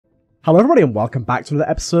Hello everybody and welcome back to another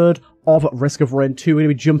episode of Risk of Rain 2. We're going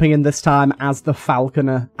to be jumping in this time as the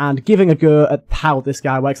Falconer and giving a go at how this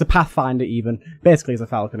guy works. A Pathfinder even. Basically he's a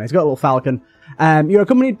Falconer. He's got a little falcon. You're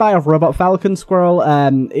accompanied by a robot falcon squirrel.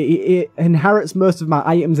 It inherits most of my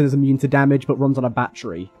items and is immune to damage but runs on a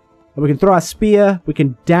battery. We can throw a spear, we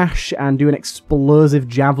can dash and do an explosive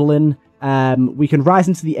javelin. We can rise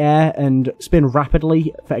into the air and spin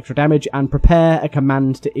rapidly for extra damage and prepare a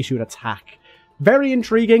command to issue an attack. Very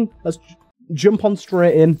intriguing. Let's jump on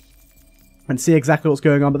straight in and see exactly what's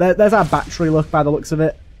going on. But there's our battery look by the looks of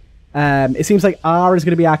it. It seems like R is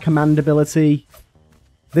going to be our command ability.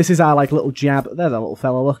 This is our like little jab. There's our little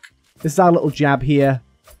fella, look. This is our little jab here.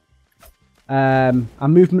 Our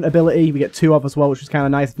movement ability, we get 2 of as well, which is kind of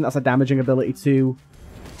nice. I think that's a damaging ability too.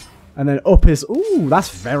 And then up is... Ooh, that's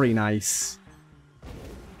very nice.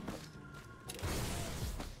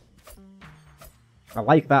 I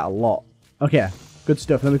like that a lot. Okay, good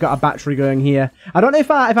stuff. And then we've got our battery going here. I don't know if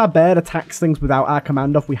our bird attacks things without our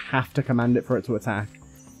command off. We have to command it for it to attack.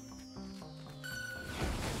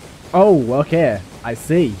 Oh, okay. I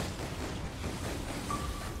see.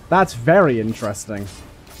 That's very interesting.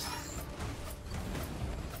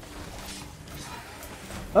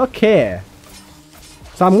 Okay.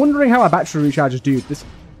 So I'm wondering how our battery recharges do this.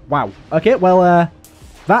 Wow. Okay, well,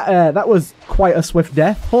 that was quite a swift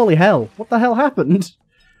death. Holy hell. What the hell happened?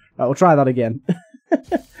 Right, we'll try that again.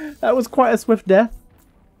 That was quite a swift death.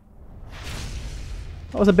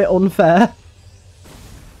 That was a bit unfair.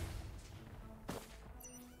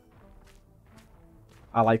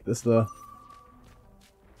 I like this though.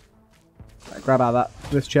 Right, grab out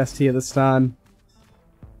this chest here this time.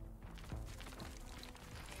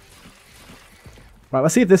 Right,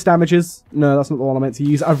 let's see if this damages. No, that's not the one I meant to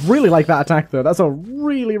use. I really like that attack though. That's a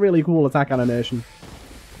really, really cool attack animation.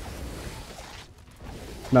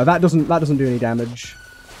 No, that doesn't do any damage.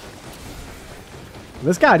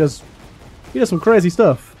 This guy does... He does some crazy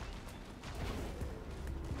stuff.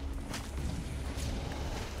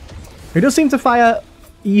 He does seem to fire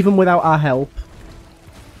even without our help.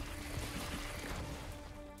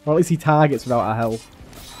 Or at least he targets without our help.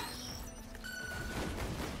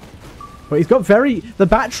 But he's got very... The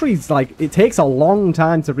battery's like... It takes a long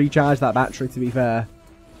time to recharge that battery, to be fair.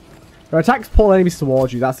 Your attacks pull enemies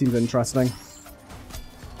towards you. That seems interesting.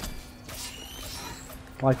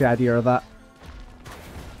 I like the idea of that.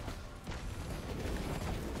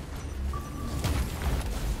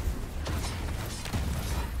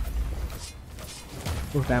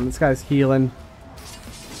 Oh damn, this guy's healing.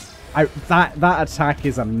 That attack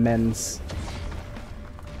is immense.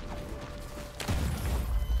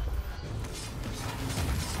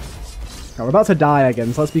 Now, we're about to die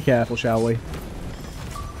again, so let's be careful, shall we?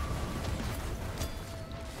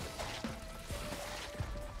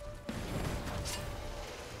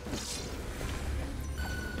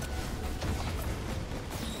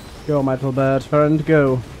 Go, my little bird friend,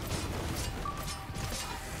 go.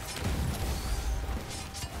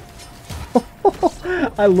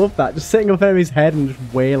 I love that. Just sitting up over his head and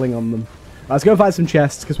just wailing on them. Right, let's go and find some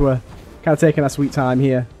chests, because we're kind of taking our sweet time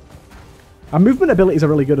here. Our movement abilities are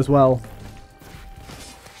really good as well.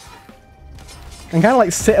 I can kind of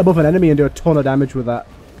like sit above an enemy and do a ton of damage with that.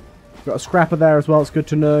 Got a scrapper there as well. It's good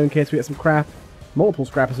to know in case we get some crap. Multiple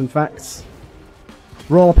scrappers, in fact.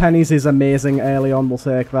 Roll pennies is amazing early on, we'll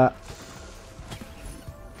take that.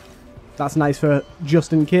 That's nice for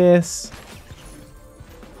just in case.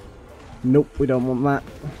 Nope, we don't want that.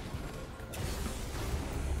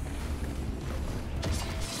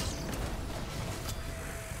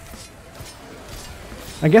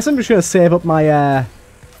 I guess I'm just going to save up my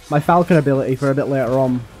my falcon ability for a bit later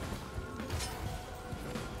on.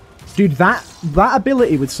 Dude, that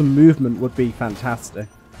ability with some movement would be fantastic.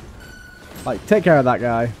 Like, take care of that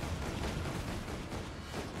guy.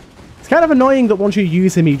 It's kind of annoying that once you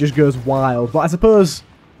use him, he just goes wild. But I suppose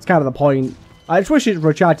it's kind of the point. I just wish it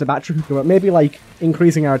recharged the battery quicker, but maybe, like,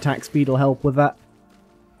 increasing our attack speed will help with that.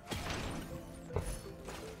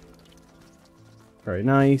 Very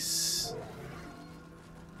nice.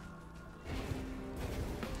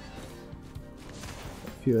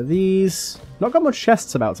 A few of these. Not got much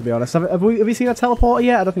chests about, to be honest. Have we seen a teleporter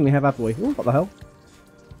yet? I don't think we have we? Ooh, what the hell?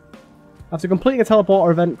 After completing a teleporter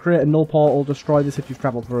event, create a null portal. Destroy this if you've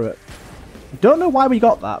travelled through it. I don't know why we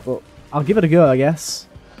got that, but I'll give it a go, I guess.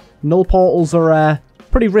 Null portals are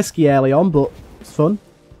pretty risky early on, but it's fun.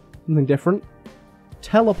 Something different.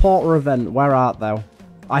 Teleporter event. Where art thou?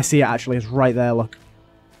 I see it, actually. It's right there, look.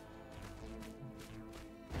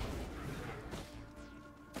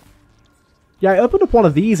 Yeah, I opened up one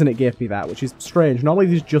of these and it gave me that, which is strange. Normally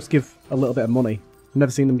these just give a little bit of money. I've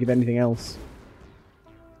never seen them give anything else.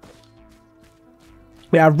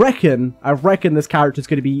 But yeah, I reckon this character's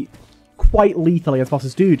going to be quite lethal against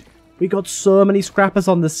bosses. Dude, we got so many scrappers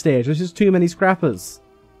on this stage. There's just too many scrappers.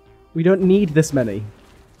 We don't need this many.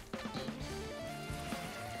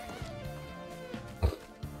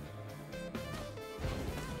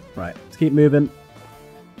 Right, let's keep moving.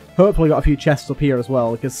 Hopefully got a few chests up here as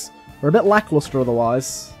well, because we're a bit lackluster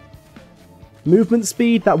otherwise. Movement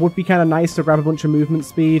speed, that would be kind of nice to grab a bunch of movement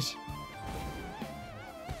speed.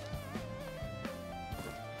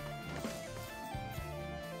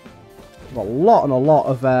 Got a lot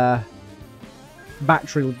of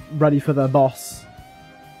battery ready for the boss.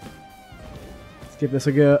 Let's give this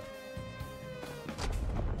a go.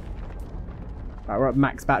 Right, we're at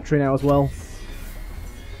max battery now as well.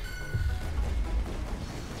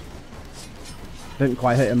 Didn't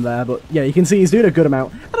quite hit him there, but yeah, you can see he's doing a good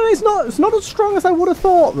amount. I don't know, it's not as strong as I would have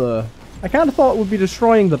thought, though. I kind of thought it would be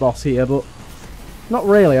destroying the boss here, but not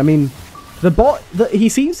really. I mean, he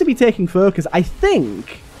seems to be taking focus. I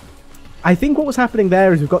think what was happening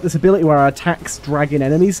there is we've got this ability where our attacks drag in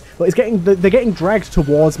enemies, but they're getting dragged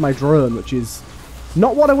towards my drone, which is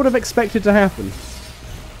not what I would have expected to happen.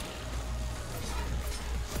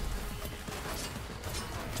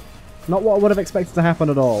 Not what I would have expected to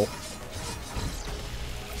happen at all.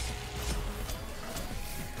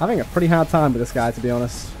 Having a pretty hard time with this guy, to be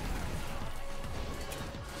honest.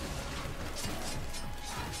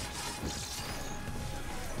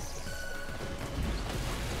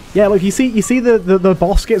 Yeah, look, you see the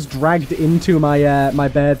boss gets dragged into my my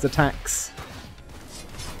bird's attacks.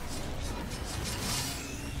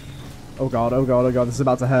 Oh god, oh god, oh god, this is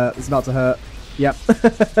about to hurt. This is about to hurt. Yep.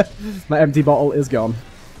 My empty bottle is gone.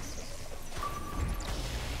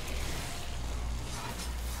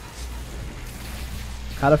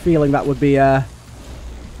 Had a feeling that would be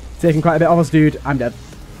taking quite a bit off us, dude. I'm dead.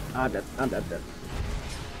 I'm dead. I'm dead. Dead.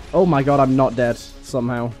 Oh my god, I'm not dead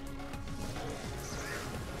somehow.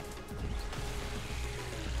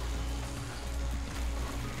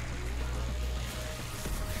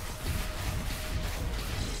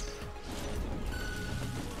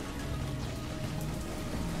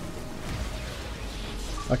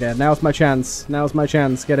 Okay, now's my chance. Now's my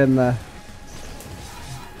chance. Get in there.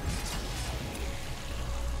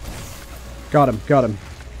 Got him, got him.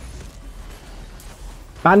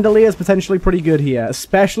 Bandelier's potentially pretty good here,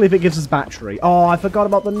 especially if it gives us battery. Oh, I forgot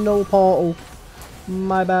about the null portal.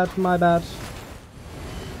 My bad, my bad.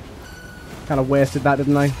 Kind of wasted that,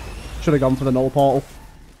 didn't I? Should have gone for the null portal.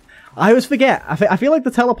 I always forget. I feel like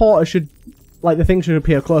the teleporter should... Like, the thing should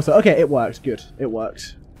appear closer. Okay, it worked. Good. It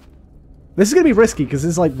worked. This is going to be risky, because this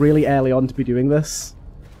is, like, really early on to be doing this.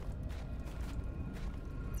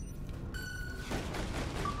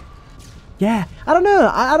 Yeah, I don't know.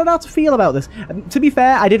 I don't know how to feel about this. To be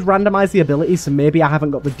fair, I did randomize the abilities, so maybe I haven't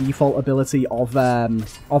got the default ability of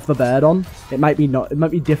the bird on. It might be not. It might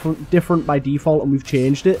be different by default, and we've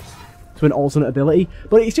changed it to an alternate ability.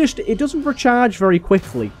 But it's just it doesn't recharge very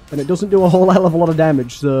quickly, and it doesn't do a whole hell of a lot of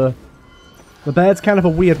damage. So the bird's kind of a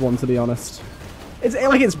weird one, to be honest.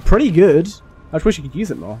 It's pretty good. I just wish you could use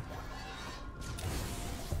it more.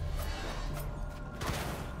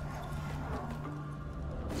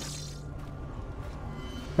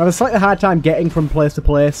 I have a slightly hard time getting from place to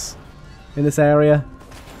place in this area.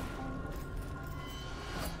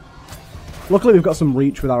 Luckily we've got some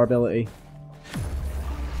reach with our ability.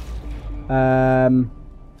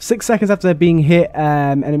 6 seconds after being hit,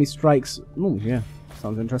 enemy strikes... Oh, yeah.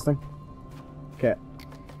 Sounds interesting. Okay.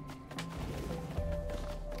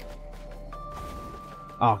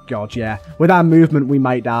 Oh, God, yeah. With our movement, we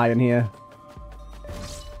might die in here.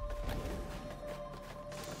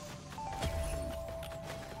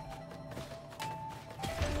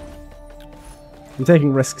 I'm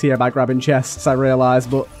taking risks here by grabbing chests, I realise,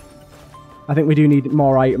 but I think we do need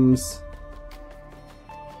more items.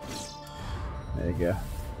 There you go.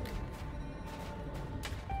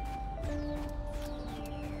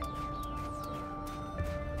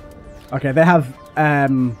 Okay, they have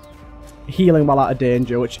healing while out of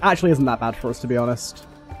danger, which actually isn't that bad for us, to be honest.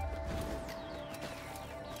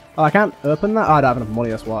 Oh, I can't open that? Oh, I don't have enough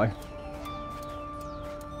money, that's why.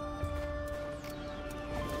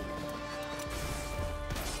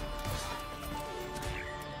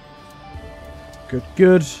 Good,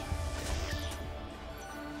 good.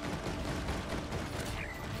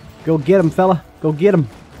 Go get him, fella. Go get him.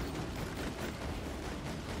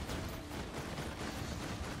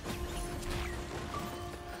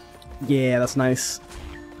 Yeah, that's nice.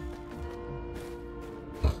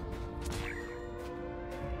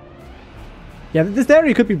 Yeah, this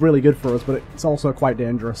area could be really good for us, but it's also quite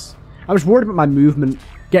dangerous. I was worried about my movement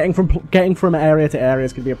Getting from area to area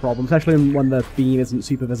is going to be a problem, especially when the beam isn't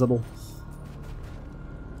super visible.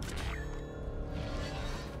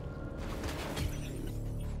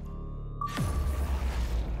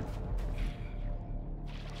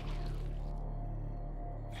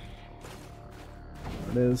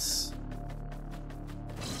 There it is.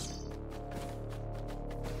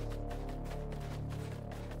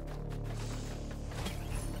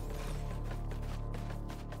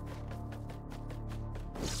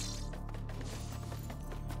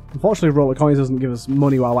 Unfortunately, roll of coins doesn't give us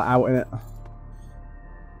money while we're out in it.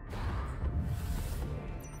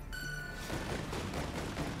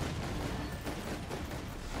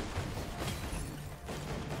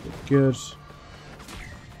 Good.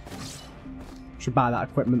 Should buy that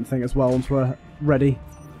equipment thing as well once we're ready.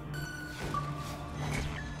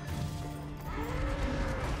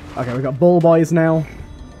 Okay, we've got bull boys now.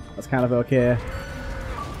 That's kind of okay.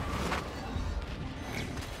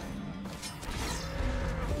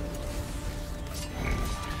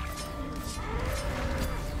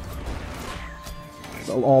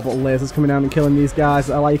 Little orbital lasers coming down and killing these guys.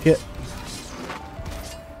 I like it.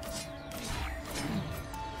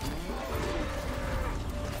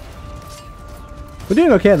 We're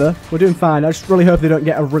doing okay though. We're doing fine. I just really hope they don't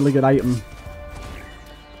get a really good item.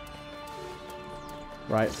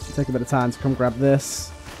 Right, take a bit of time to come grab this.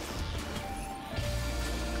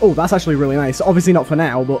 Oh, that's actually really nice. Obviously not for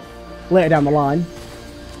now, but later down the line.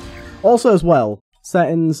 Also as well,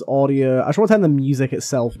 settings, audio. I just want to turn the music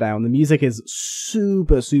itself down. The music is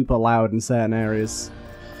super, super loud in certain areas.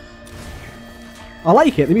 I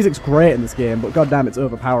like it. The music's great in this game, but goddamn, it's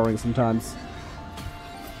overpowering sometimes.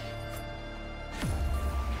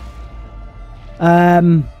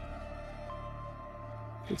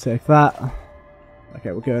 We'll take that.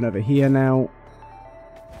 Okay, we're going over here now.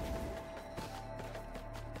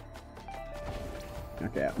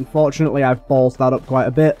 Okay, unfortunately I've ballsed that up quite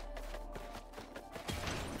a bit.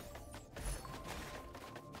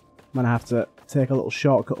 I'm gonna have to take a little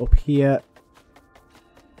shortcut up here.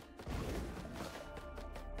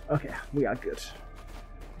 Okay, we are good.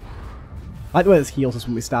 I like the way this heals us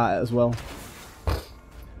when we start it as well.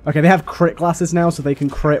 Okay, they have crit classes now, so they can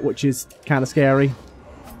crit, which is kind of scary.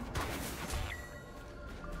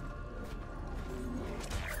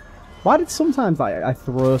 Why did sometimes I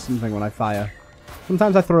throw something when I fire?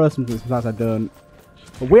 Sometimes I throw something, sometimes I don't.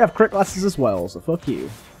 But we have crit classes as well, so fuck you.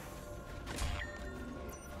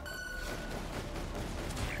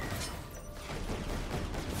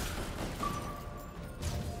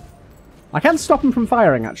 I can stop him from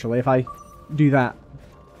firing, actually, if I do that.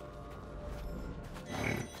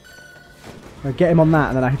 I get him on that,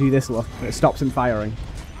 and then I can do this look. It stops him firing.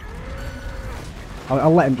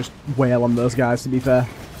 I'll let him just wail on those guys, to be fair.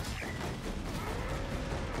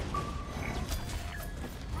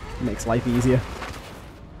 Makes life easier.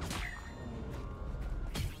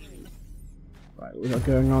 Right, what we got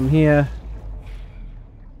going on here?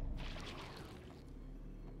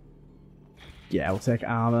 Yeah, we'll take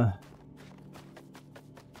armor.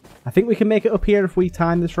 I think we can make it up here if we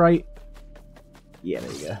time this right. Yeah,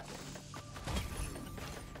 there you go.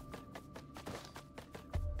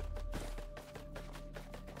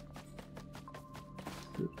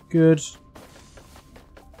 Good.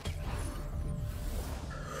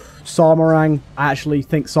 Sarmarang. I actually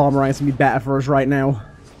think Sarmarang is going to be better for us right now.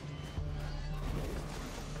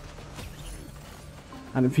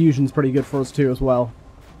 And Infusion's pretty good for us too as well.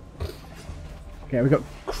 Okay, we've got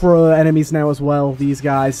crow enemies now as well, these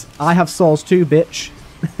guys. I have saws too, bitch.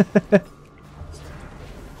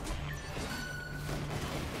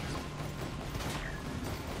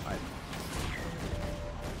 Right.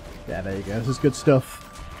 Yeah, there you go. This is good stuff.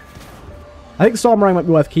 I think Sarmarang might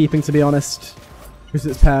be worth keeping, to be honest. Because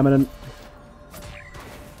it's permanent.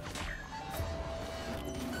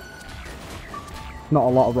 Not a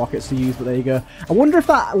lot of rockets to use, but there you go. I wonder if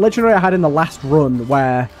that legendary I had in the last run,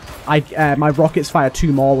 where my rockets fire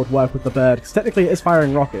 2 more, would work with the bird. Because technically it is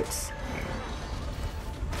firing rockets.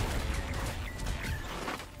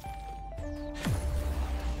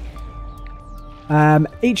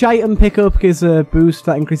 Each item pickup gives a boost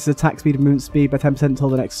that increases attack speed and movement speed by 10% until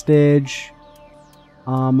the next stage.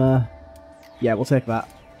 Armor. Yeah, we'll take that.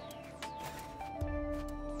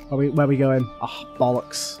 Where are we going? Oh,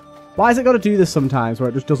 bollocks. Why has it got to do this sometimes, where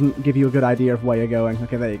it just doesn't give you a good idea of where you're going?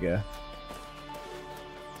 Okay, there you go.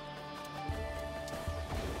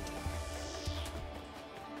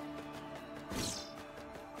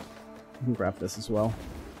 You can grab this as well.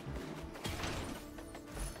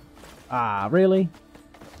 Ah, really?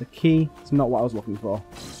 The key? It's not what I was looking for.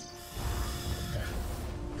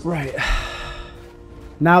 Right.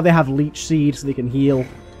 Now they have Leech Seed, so they can heal.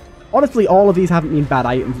 Honestly, all of these haven't been bad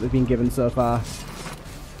items that have been given so far.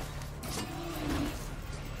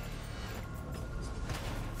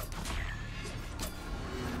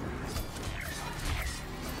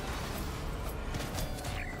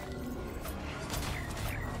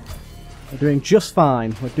 We're doing just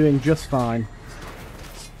fine. We're doing just fine.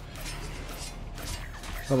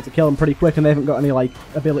 Able to kill them pretty quick, and they haven't got any, like,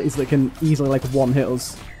 abilities that can easily, like, one-hit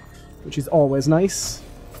us, which is always nice.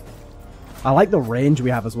 I like the range we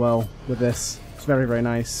have as well with this. It's very, very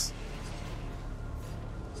nice.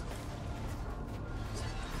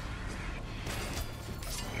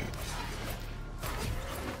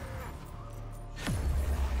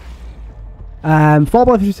 Fall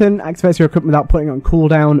Blow activates your equipment without putting it on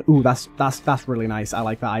cooldown. Ooh, that's really nice. I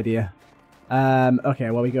like that idea. Okay,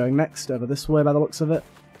 where are we going next? Over this way by the looks of it.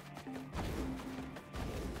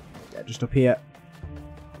 Yeah, just up here.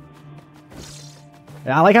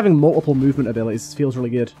 Yeah, I like having multiple movement abilities. It feels really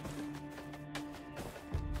good.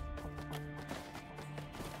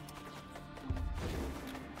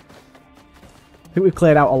 I think we've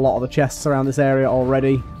cleared out a lot of the chests around this area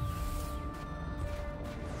already.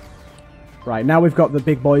 Right, now we've got the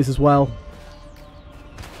big boys as well.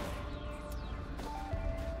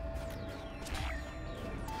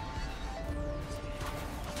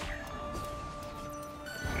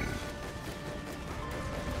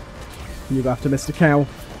 You go after Mr. Cow.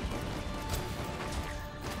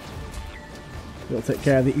 He'll take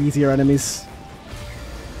care of the easier enemies.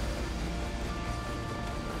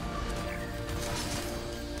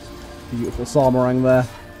 Beautiful Sarmarang there.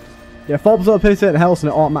 Yeah, Forbes will put it in health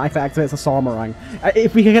and it automatically activates a Sarmarang.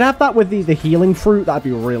 If we could have that with the healing fruit, that'd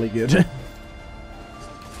be really good.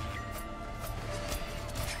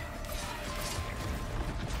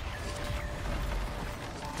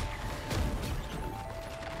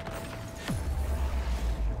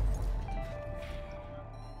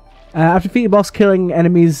 After defeating boss, killing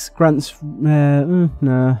enemies grants...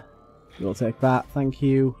 no. We'll take that, thank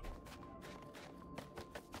you.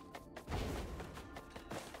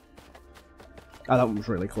 Oh, that one was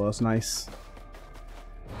really close, nice.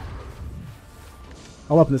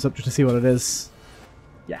 I'll open this up just to see what it is.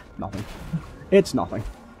 Yeah, nothing. It's nothing.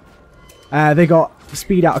 They got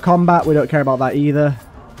speed out of combat, we don't care about that either.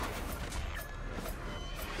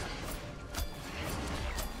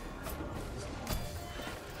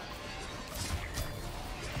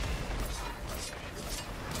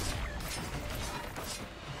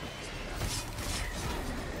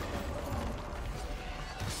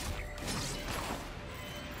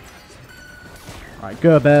 Alright,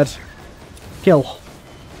 go bird. Kill.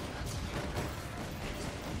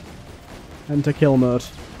 Enter kill mode.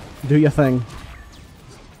 Do your thing.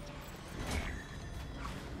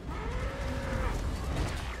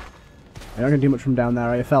 You're not going to do much from down there,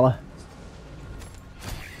 are you, fella?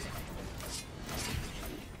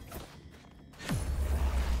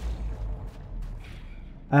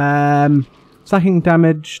 Stacking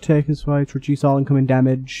damage, take as well to reduce all incoming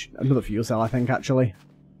damage. Another fuel cell, I think, actually.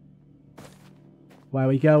 Where are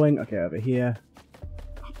we going? Okay, over here.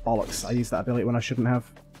 Oh, bollocks, I used that ability when I shouldn't have.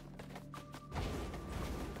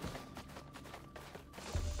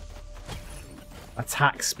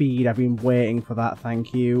 Attack speed, I've been waiting for that,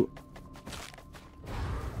 thank you.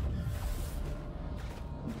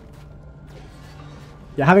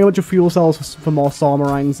 Yeah, having a bunch of fuel cells for more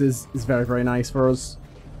Sarmarangs is very, very nice for us.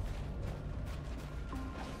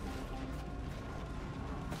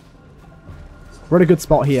 We're in a good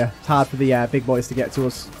spot here. It's hard for the big boys to get to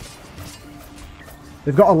us.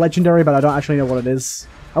 They've got a legendary, but I don't actually know what it is.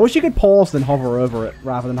 I wish you could pause then hover over it,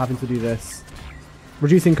 rather than having to do this.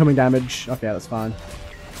 Reduce incoming damage. Okay, that's fine.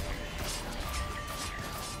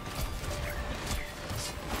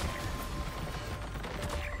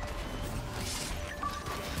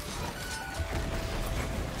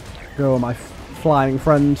 Go, my flying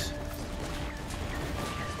friend.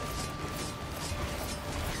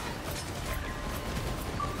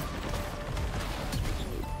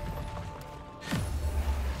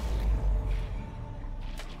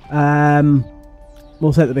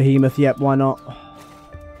 We'll take the behemoth, yep, why not?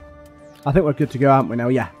 I think we're good to go, aren't we now?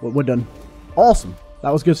 Yeah, we're done. Awesome. That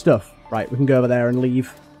was good stuff. Right, we can go over there and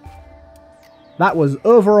leave. That was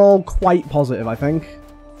overall quite positive, I think.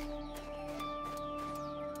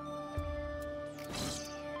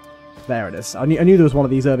 There it is. I knew there was one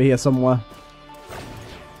of these over here somewhere.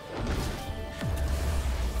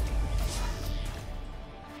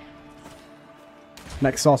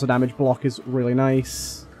 Next source of damage block is really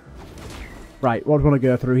nice. Right, what do we want to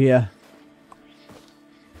go through here?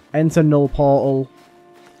 Enter null portal.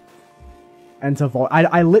 Enter void.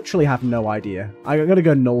 I literally have no idea. I'm going to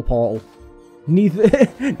go null portal.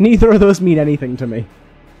 Neither of those mean anything to me.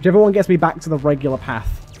 Whichever one gets me back to the regular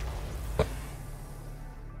path.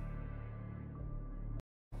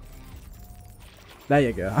 There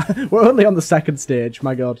you go. We're only on the second stage,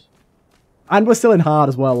 my god. And we're still in hard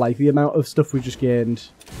as well, like the amount of stuff we just gained.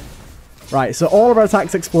 Right, so all of our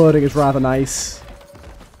attacks exploding is rather nice.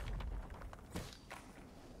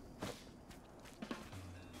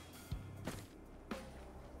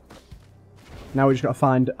 Now we just gotta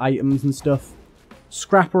find items and stuff.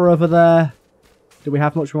 Scrapper over there. Do we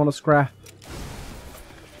have much we want to scrap?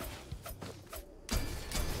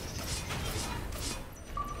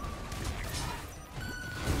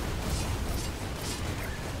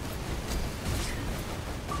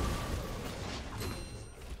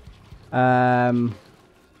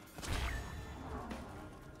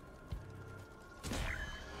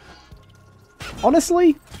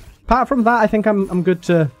 Honestly, apart from that, I think I'm good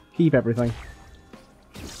to keep everything.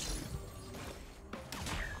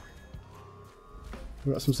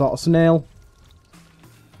 We've got some sort of snail.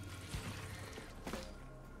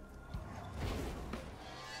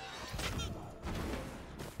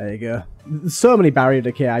 There you go. There's so many barrier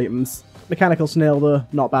decay items. Mechanical snail, though,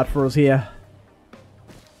 not bad for us here.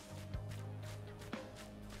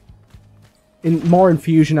 More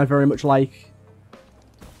infusion I very much like.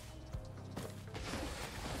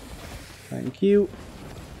 Thank you.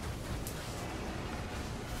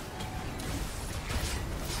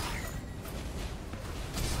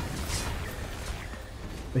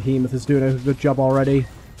 Behemoth is doing a good job already.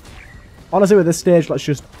 Honestly, with this stage, let's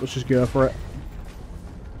just go for it.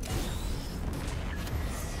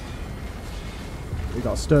 We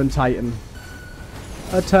got Stone Titan.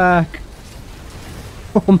 Attack!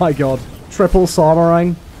 Oh my god. Triple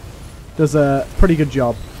Sawmorang does a pretty good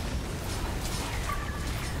job.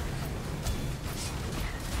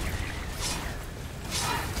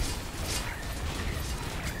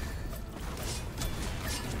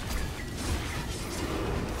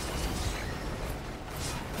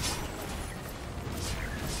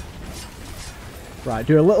 Right,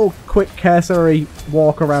 do a little quick cursory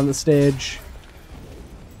walk around the stage.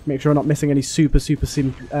 Make sure we're not missing any super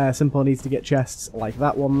simple needs to get chests like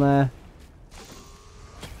that one there.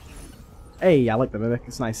 Hey, I like the mimic,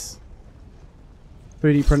 it's nice.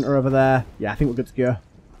 3D printer over there. Yeah, I think we're good to go.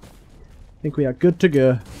 I think we are good to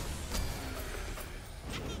go.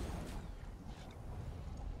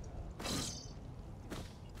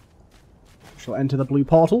 Shall enter the blue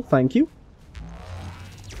portal, thank you.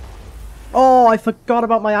 Oh, I forgot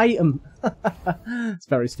about my item. It's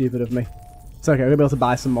very stupid of me. It's okay, we're going to be able to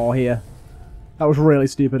buy some more here. That was really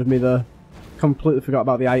stupid of me, though. Completely forgot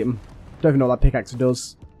about the item. Don't even know what that pickaxe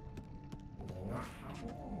does.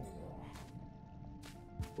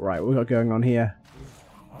 Right, what we got going on here?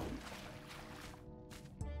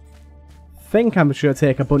 Think I'm just going to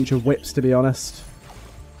take a bunch of whips, to be honest.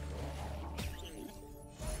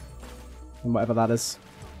 And whatever that is.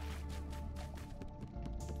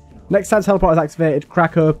 Next time teleport is activated,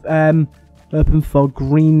 crack open for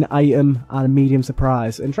green item and a medium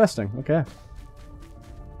surprise. Interesting, okay.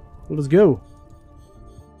 Well, let's go.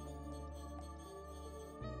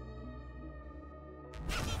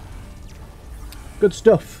 Good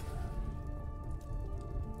stuff.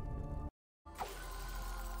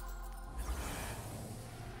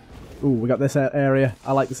 Ooh, we got this area.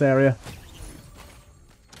 I like this area.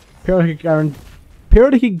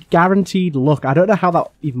 Periodically guaranteed luck. I don't know how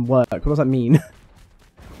that even works. What does that mean?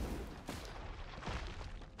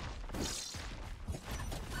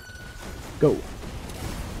 Go.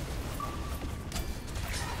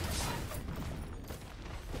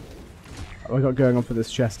 What we got going on for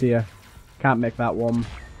this chest here? Can't make that one.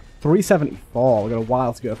 374. We've got a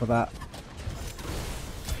while to go for that.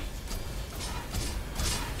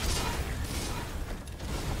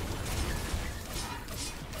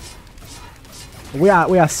 We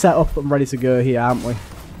are set up and ready to go here, aren't we?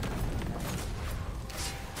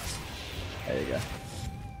 There you go.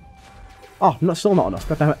 Oh, still not enough.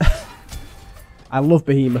 God damn it. I love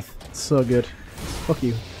Behemoth. It's so good. Fuck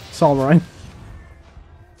you. Sawmorang.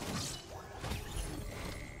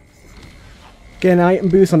 Gain an item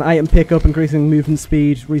boost on item pickup, increasing movement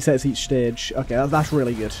speed, resets each stage. Okay, that's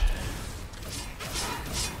really good.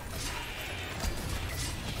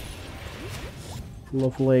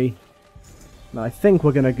 Lovely. Now I think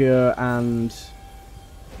we're going to go and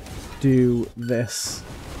do this.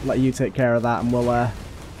 Let you take care of that and we'll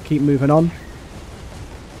keep moving on.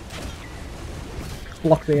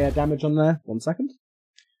 Block the air damage on there. 1 second.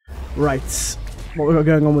 Right. What we got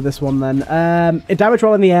going on with this one then? It damaged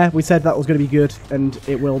while in the air. We said that was going to be good, and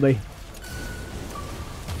it will be.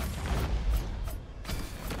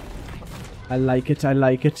 I like it, I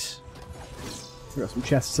like it. We got some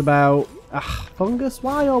chests about. Ah, fungus?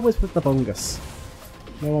 Why always with the fungus?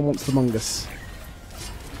 No one wants the fungus.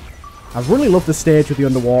 I really love the stage with the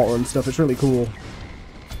underwater and stuff, it's really cool.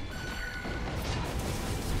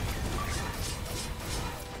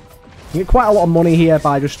 You get quite a lot of money here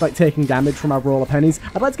by just like taking damage from our roller pennies.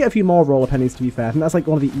 I'd like to get a few more roller pennies, to be fair. I think that's like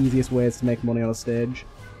one of the easiest ways to make money on a stage.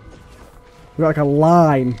 We've got like a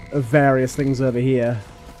line of various things over here.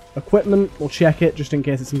 Equipment, we'll check it just in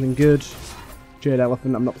case it's something good. Jade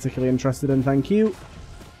Elephant, I'm not particularly interested in, thank you.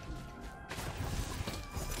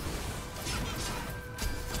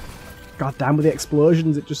 God damn, with the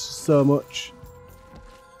explosions, it just so much.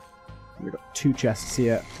 We've got 2 chests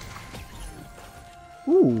here.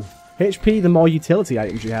 Ooh. HP, the more utility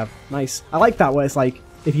items you have. Nice. I like that where it's like,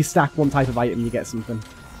 if you stack one type of item, you get something.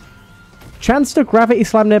 Chance to gravity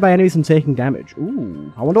slam nearby enemies and taking damage.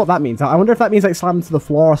 Ooh. I wonder what that means. I wonder if that means like slam to the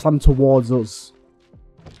floor or slam towards us.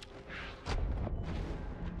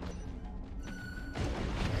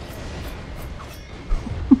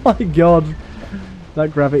 Oh my god.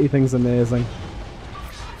 That gravity thing's amazing.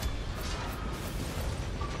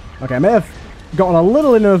 Okay, I may have gotten a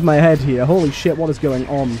little in over my head here. Holy shit, what is going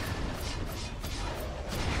on?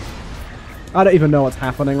 I don't even know what's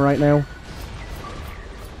happening right now.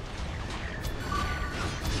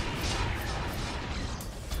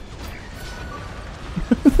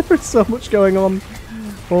 There's so much going on.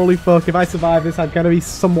 Holy fuck, if I survive this, I'd kind of be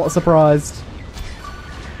somewhat surprised.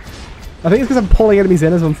 I think it's because I'm pulling enemies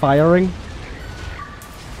in as I'm firing.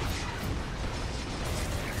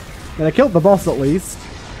 And I killed the boss at least.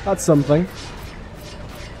 That's something.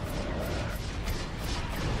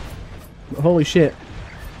 But holy shit.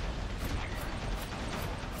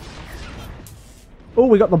 Oh,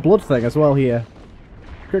 we got the blood thing as well here.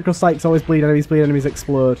 Critical strikes always bleed enemies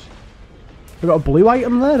explode. We got a blue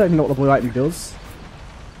item there? I don't even know what the blue item does.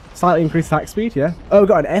 Slightly increased attack speed, yeah. Oh, we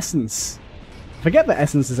got an essence. Forget that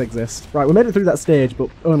essences exist. Right, we made it through that stage, but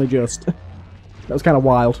only just. That was kind of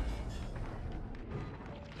wild.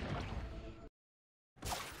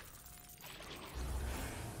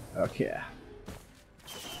 Okay.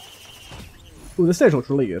 Ooh, this stage looks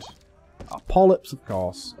really good. Oh, polyps, of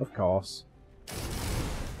course. Of course.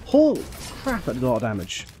 Holy crap, that did a lot of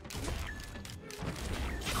damage.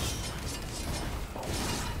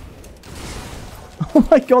 Oh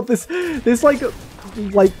my god, this like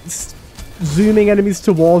zooming enemies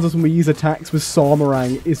towards us when we use attacks with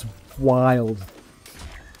Sormarang is wild.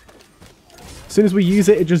 As soon as we use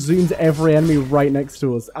it, it just zooms every enemy right next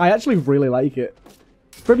to us. I actually really like it.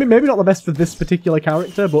 For me, maybe not the best for this particular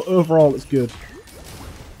character, but overall it's good.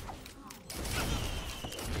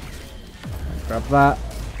 Grab that.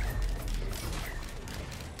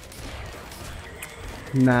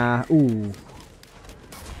 Nah, ooh.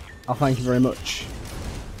 Oh, thank you very much.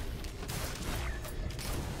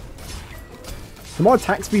 The more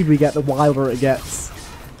attack speed we get, the wilder it gets.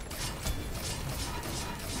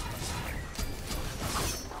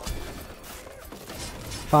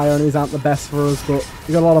 Fire enemies aren't the best for us, but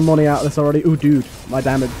we got a lot of money out of this already. Ooh, dude, my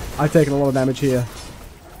damage. I've taken a lot of damage here.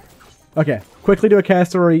 Okay, quickly do a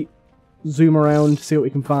cursory zoom around, see what we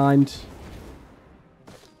can find.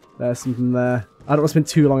 There's something there. I don't want to spend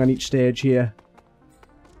too long on each stage here.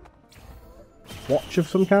 Watch of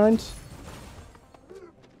some kind?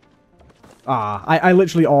 Ah, I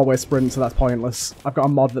literally always sprint, so that's pointless. I've got a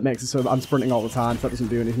mod that makes it so that I'm sprinting all the time, so that doesn't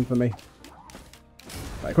do anything for me.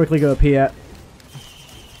 Right, quickly go up here.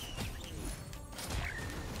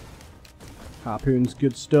 Harpoon's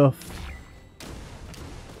good stuff.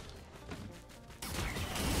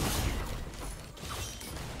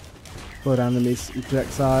 Slow down enemies and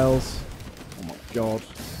projectiles. Oh my god.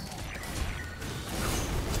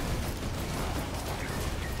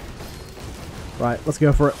 Right, let's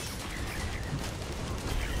go for it.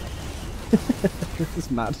 This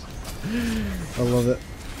is mad. I love it.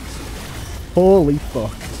 Holy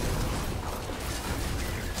fuck.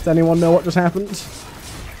 Does anyone know what just happened?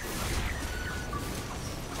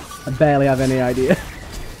 I barely have any idea.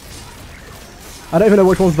 I don't even know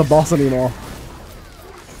which one's the boss anymore.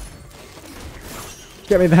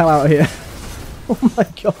 Get me the hell out of here. Oh my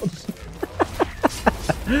god.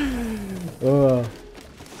 Oh.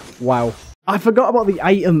 Wow. I forgot about the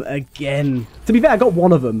item again. To be fair, I got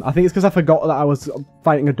one of them. I think it's because I forgot that I was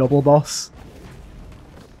fighting a double boss.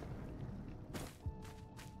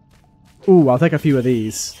 Ooh, I'll take a few of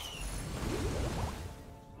these.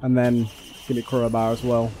 And then give me crowbar as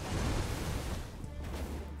well.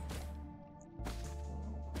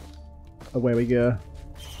 Away we go.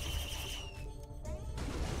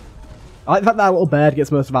 I like that that little bird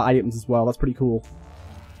gets most of our items as well. That's pretty cool.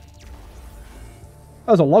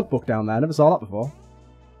 There's a logbook down there. I never saw that before.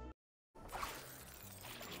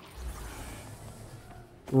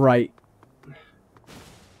 Right.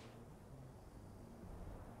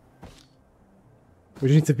 We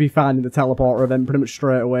just need to be finding the teleporter event pretty much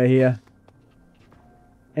straight away here.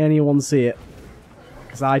 Anyone see it?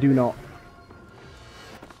 Because I do not.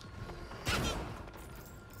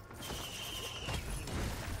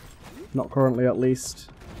 Not currently, at least.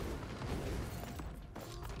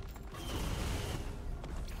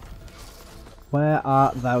 Where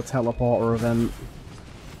art thou, teleporter event?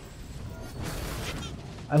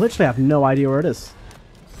 I literally have no idea where it is.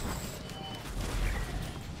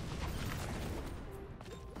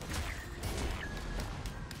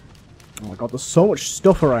 Oh my god, there's so much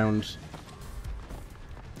stuff around.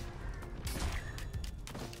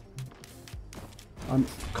 I'm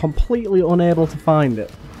completely unable to find it.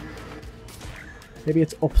 Maybe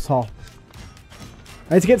it's up top.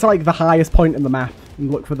 I need to get to like the highest point in the map and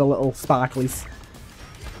look for the little sparklies.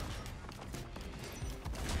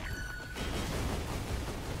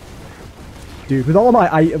 Dude, with all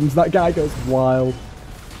my items, that guy goes wild.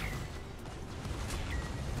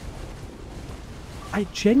 I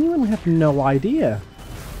genuinely have no idea.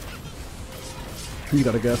 You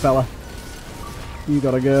gotta go, fella. You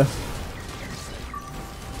gotta go.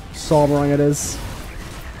 Sawmorang it is.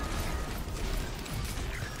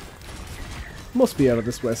 Must be over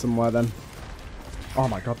this way somewhere then. Oh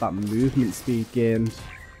my god, that movement speed gained.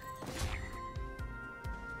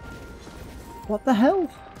 What the hell?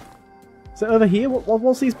 Is it over here?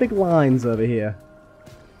 What's these big lines over here?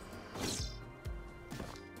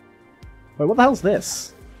 Wait, what the hell's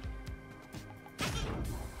this? I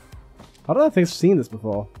don't know if I've seen this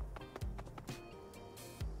before.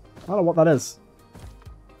 I don't know what that is.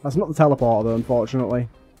 That's not the teleporter though, unfortunately.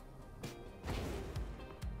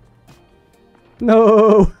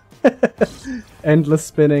 No! Endless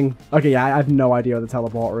spinning. Okay, yeah, I have no idea where the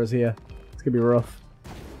teleporter is here. It's gonna be rough.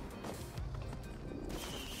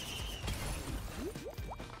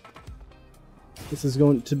 This is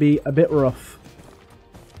going to be a bit rough.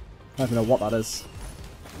 I don't even know what that is.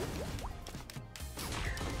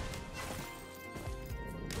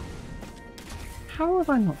 How have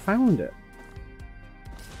I not found it?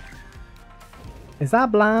 Is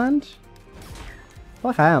that blind? I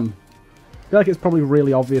feel like I am. I feel like it's probably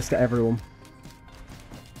really obvious to everyone.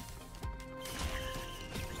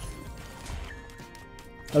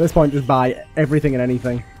 At this point, just buy everything and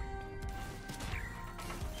anything.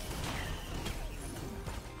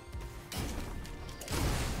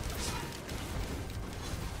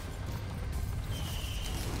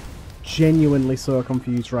 Genuinely so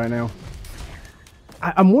confused right now.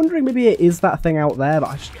 I'm wondering maybe it is that thing out there, but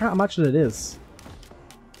I just can't imagine it is.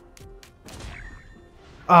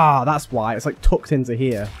 Ah, that's why. It's like tucked into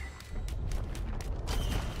here.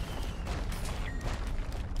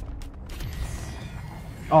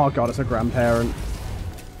 Oh god, it's a grandparent.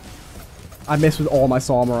 I missed with all my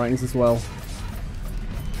Sawmorangs as well.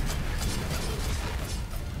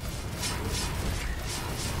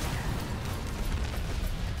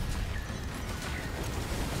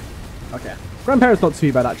 Okay. Grandparent's not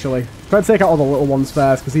too bad, actually. Try to take out all the little ones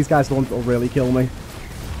first, because these guys are the ones that will really kill me.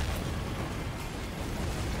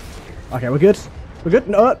 Okay, we're good. We're good?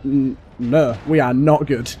 No, no, we are not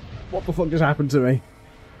good. What the fuck just happened to me?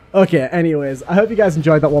 Okay, anyways, I hope you guys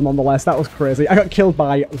enjoyed that one nonetheless. That was crazy. I got killed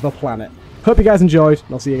by the planet. Hope you guys enjoyed,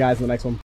 and I'll see you guys in the next one.